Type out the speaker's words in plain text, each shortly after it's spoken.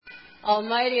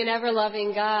Almighty and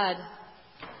ever-loving God,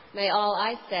 may all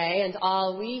I say and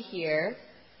all we hear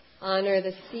honor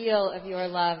the seal of your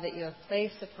love that you have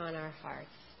placed upon our hearts.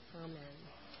 Amen.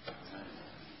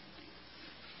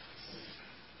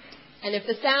 And if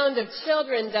the sound of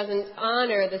children doesn't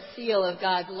honor the seal of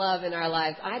God's love in our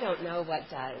lives, I don't know what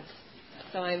does.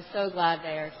 So I'm so glad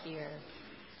they are here.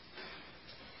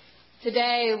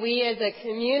 Today, we as a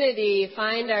community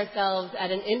find ourselves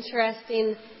at an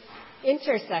interesting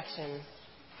intersection.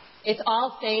 It's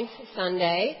All Saints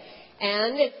Sunday,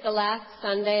 and it's the last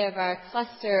Sunday of our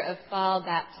cluster of fall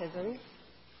baptisms.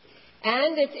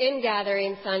 And it's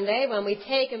Ingathering Sunday, when we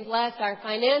take and bless our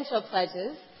financial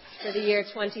pledges for the year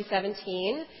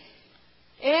 2017.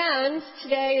 And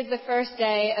today is the first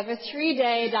day of a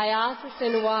 3-day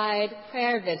diocesan-wide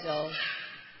prayer vigil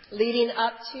leading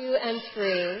up to and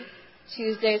through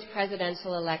Tuesday's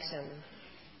presidential election.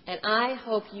 And I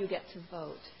hope you get to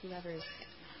vote, whoever's...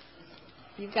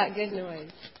 You've got good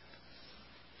noise.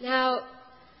 Now,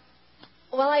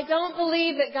 while I don't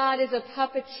believe that God is a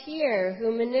puppeteer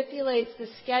who manipulates the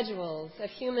schedules of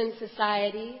human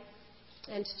society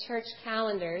and church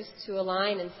calendars to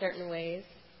align in certain ways,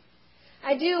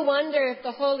 I do wonder if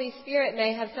the Holy Spirit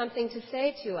may have something to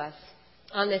say to us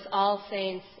on this All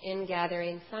Saints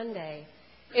Ingathering Sunday,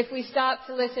 if we stop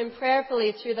to listen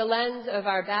prayerfully through the lens of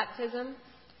our baptism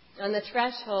on the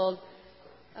threshold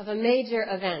of a major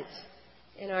event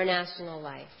in our national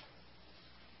life.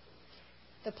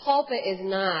 The pulpit is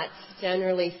not,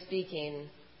 generally speaking,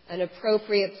 an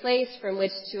appropriate place from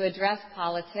which to address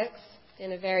politics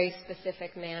in a very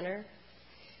specific manner.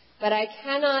 But I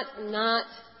cannot not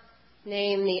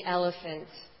name the elephant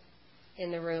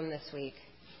in the room this week,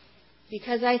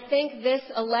 because I think this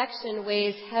election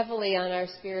weighs heavily on our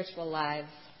spiritual lives.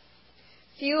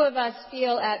 Few of us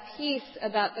feel at peace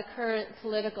about the current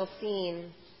political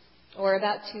scene, or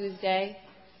about Tuesday,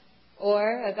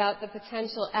 or about the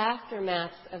potential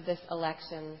aftermath of this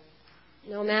election,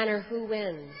 no matter who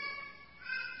wins.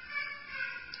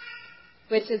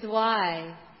 Which is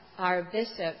why our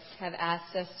bishops have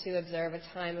asked us to observe a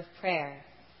time of prayer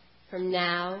from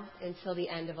now until the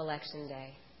end of Election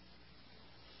Day.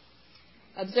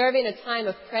 Observing a time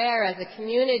of prayer as a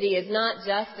community is not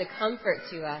just a comfort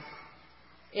to us.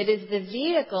 It is the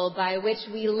vehicle by which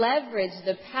we leverage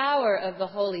the power of the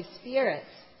Holy Spirit,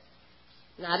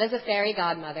 not as a fairy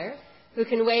godmother who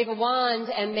can wave a wand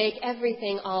and make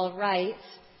everything all right,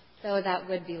 though that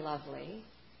would be lovely,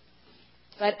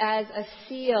 but as a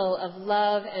seal of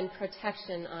love and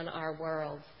protection on our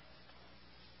world.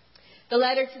 The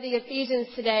letter to the Ephesians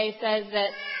today says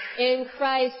that in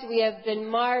Christ we have been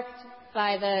marked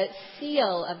by the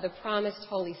seal of the promised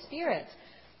Holy Spirit.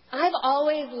 I've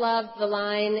always loved the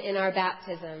line in our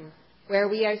baptism where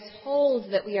we are told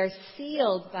that we are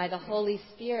sealed by the Holy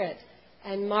Spirit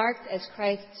and marked as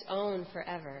Christ's own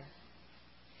forever.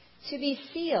 To be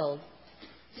sealed,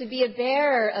 to be a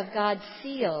bearer of God's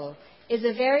seal, is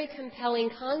a very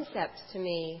compelling concept to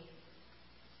me.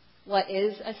 What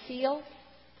is a seal?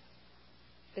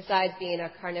 Besides being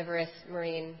a carnivorous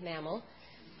marine mammal,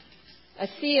 a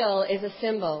seal is a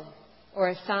symbol or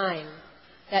a sign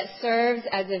that serves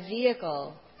as a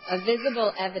vehicle, a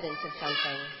visible evidence of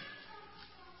something.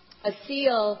 A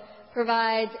seal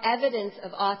provides evidence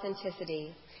of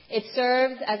authenticity. It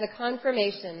serves as a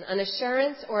confirmation, an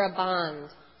assurance, or a bond.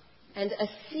 And a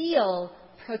seal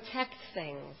protects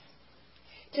things.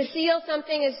 To seal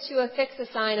something is to affix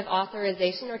a sign of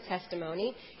authorization or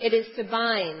testimony. It is to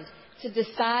bind, to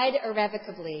decide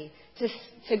irrevocably,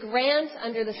 to grant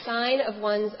under the sign of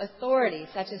one's authority,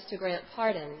 such as to grant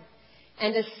pardon.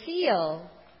 And a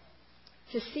seal,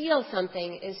 to seal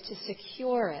something, is to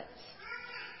secure it.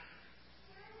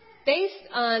 Based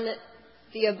on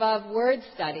the above word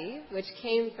study, which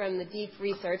came from the deep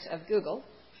research of Google,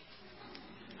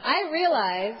 I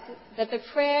realized that the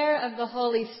prayer of the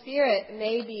Holy Spirit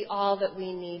may be all that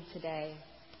we need today.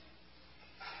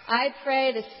 I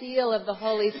pray the seal of the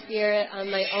Holy Spirit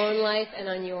on my own life and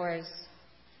on yours,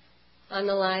 on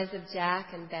the lives of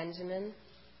Jack and Benjamin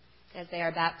as they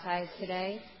are baptized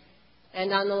today,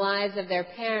 and on the lives of their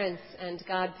parents and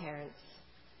godparents.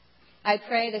 I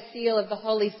pray the seal of the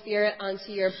Holy Spirit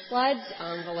onto your pledge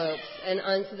envelopes and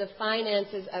onto the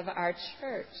finances of our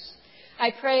church.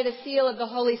 I pray the seal of the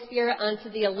Holy Spirit onto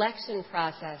the election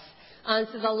process,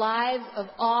 onto the lives of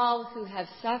all who have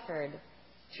suffered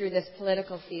through this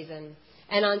political season,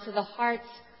 and onto the hearts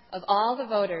of all the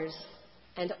voters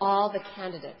and all the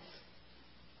candidates.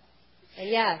 And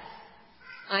yes,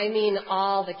 I mean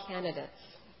all the candidates.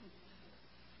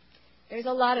 There's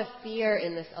a lot of fear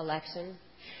in this election,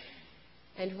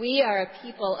 and we are a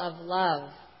people of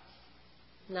love,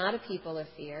 not a people of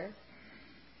fear.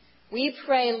 We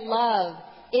pray love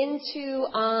into,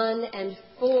 on, and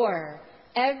for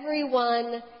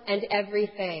everyone and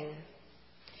everything.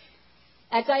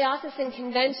 At Diocesan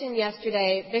Convention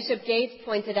yesterday, Bishop Gates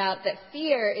pointed out that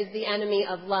fear is the enemy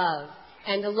of love,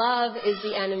 and love is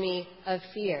the enemy of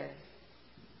fear,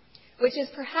 which is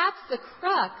perhaps the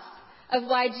crux of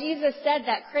why Jesus said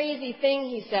that crazy thing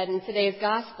he said in today's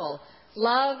gospel: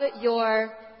 love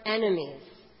your enemies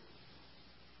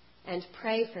and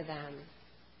pray for them.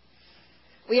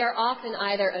 We are often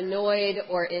either annoyed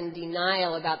or in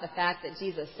denial about the fact that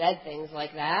Jesus said things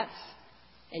like that,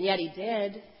 and yet he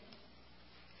did.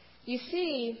 You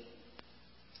see,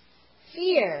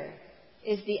 fear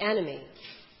is the enemy,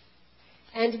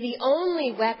 and the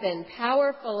only weapon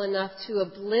powerful enough to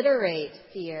obliterate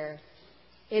fear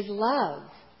is love.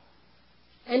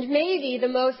 And maybe the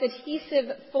most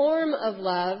adhesive form of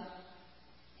love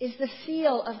is the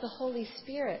seal of the Holy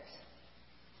Spirit.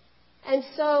 And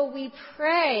so we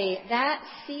pray that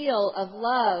seal of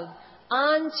love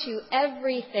onto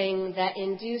everything that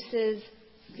induces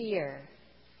fear.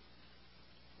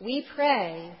 We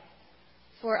pray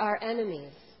for our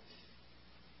enemies.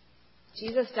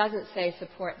 Jesus doesn't say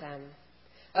support them,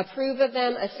 approve of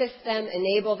them, assist them,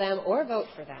 enable them, or vote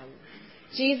for them.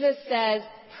 Jesus says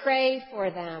pray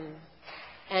for them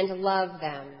and love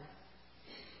them.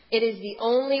 It is the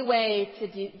only way to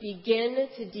begin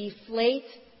to deflate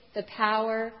the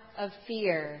power of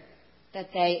fear that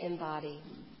they embody.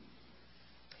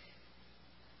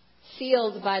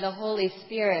 Sealed by the Holy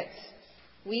Spirit,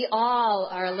 we all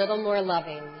are a little more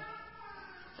loving,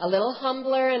 a little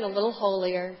humbler and a little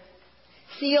holier.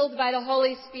 Sealed by the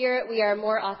Holy Spirit, we are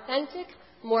more authentic,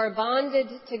 more bonded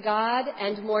to God,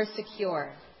 and more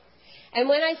secure. And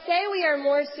when I say we are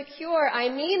more secure, I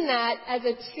mean that as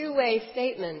a two-way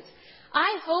statement.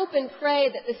 I hope and pray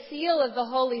that the seal of the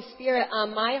Holy Spirit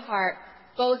on my heart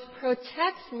both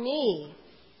protects me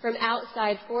from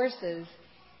outside forces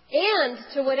and,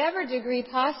 to whatever degree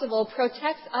possible,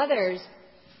 protects others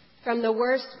from the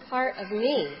worst part of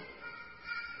me.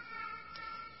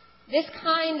 This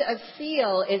kind of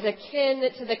seal is akin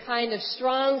to the kind of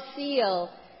strong seal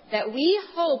that we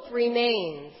hope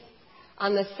remains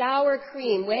on the sour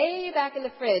cream way back in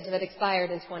the fridge that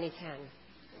expired in 2010.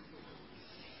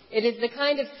 It is the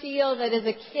kind of seal that is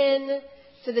akin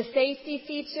to the safety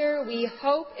feature we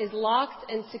hope is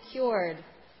locked and secured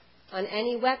on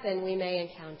any weapon we may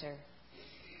encounter.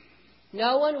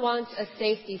 No one wants a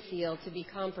safety seal to be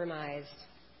compromised.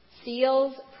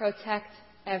 Seals protect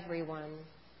everyone.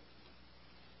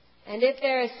 And if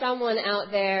there is someone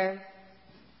out there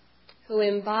who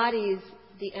embodies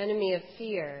the enemy of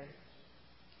fear,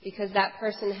 because that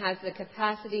person has the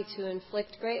capacity to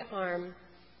inflict great harm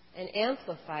and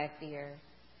amplify fear,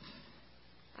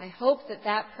 I hope that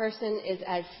that person is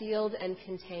as sealed and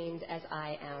contained as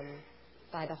I am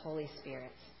by the Holy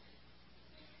Spirit.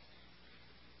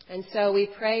 And so we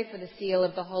pray for the seal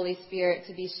of the Holy Spirit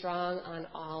to be strong on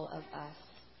all of us.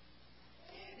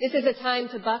 This is a time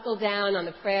to buckle down on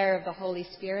the prayer of the Holy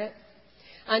Spirit.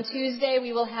 On Tuesday,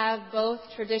 we will have both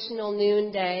traditional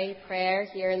noonday prayer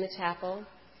here in the chapel,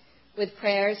 with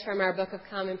prayers from our Book of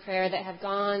Common Prayer that have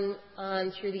gone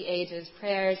on through the ages,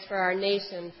 prayers for our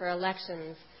nation, for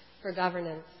elections, for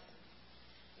governance.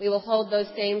 We will hold those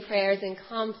same prayers in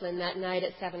Compline that night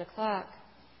at 7 o'clock.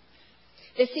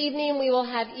 This evening, we will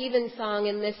have evensong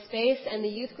in this space, and the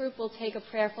youth group will take a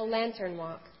prayerful lantern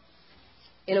walk.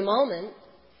 In a moment,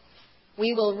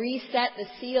 we will reset the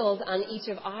seals on each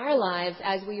of our lives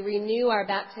as we renew our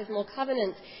baptismal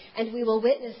covenants, and we will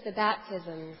witness the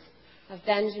baptisms of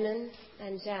Benjamin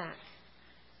and Jack.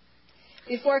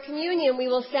 Before communion, we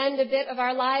will send a bit of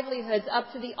our livelihoods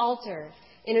up to the altar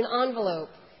in an envelope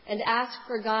and ask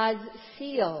for God's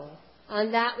seal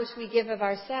on that which we give of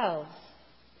ourselves.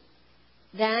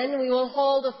 Then we will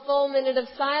hold a full minute of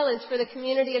silence for the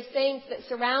community of saints that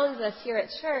surrounds us here at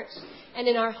church and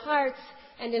in our hearts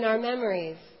and in our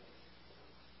memories.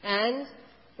 And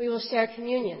we will share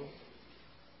communion.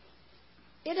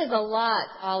 It is a lot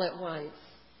all at once,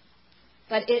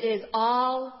 but it is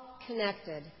all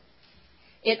connected.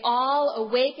 It all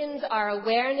awakens our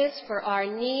awareness for our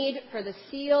need for the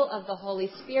seal of the Holy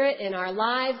Spirit in our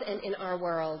lives and in our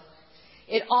world.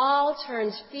 It all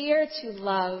turns fear to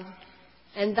love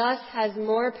and thus has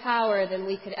more power than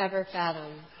we could ever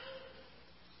fathom.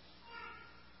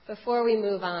 Before we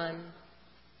move on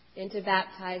into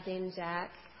baptizing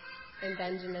Jack and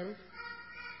Benjamin,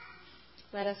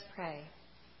 let us pray.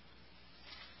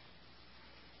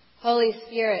 Holy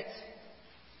Spirit,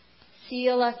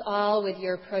 seal us all with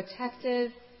your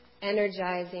protective,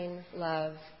 energizing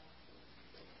love.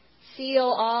 Seal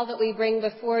all that we bring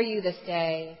before you this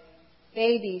day,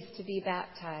 babies to be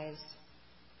baptized,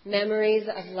 memories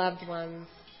of loved ones,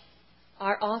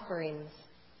 our offerings,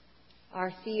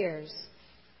 our fears,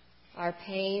 our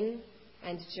pain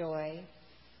and joy,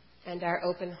 and our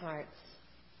open hearts.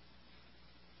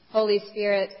 Holy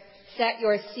Spirit, set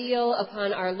your seal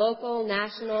upon our local,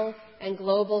 national, and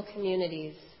global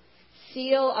communities.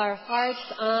 Seal our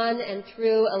hearts on and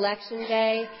through Election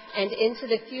Day and into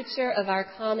the future of our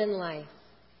common life.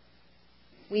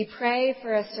 We pray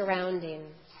for a surrounding,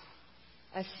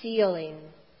 a sealing,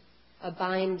 a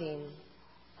binding,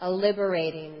 a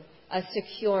liberating, a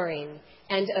securing,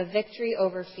 and a victory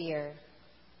over fear,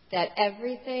 that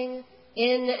everything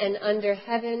in and under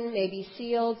heaven may be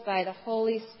sealed by the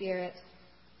Holy Spirit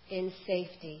in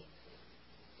safety,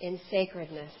 in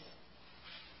sacredness,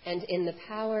 and in the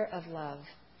power of love.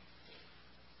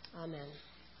 Amen.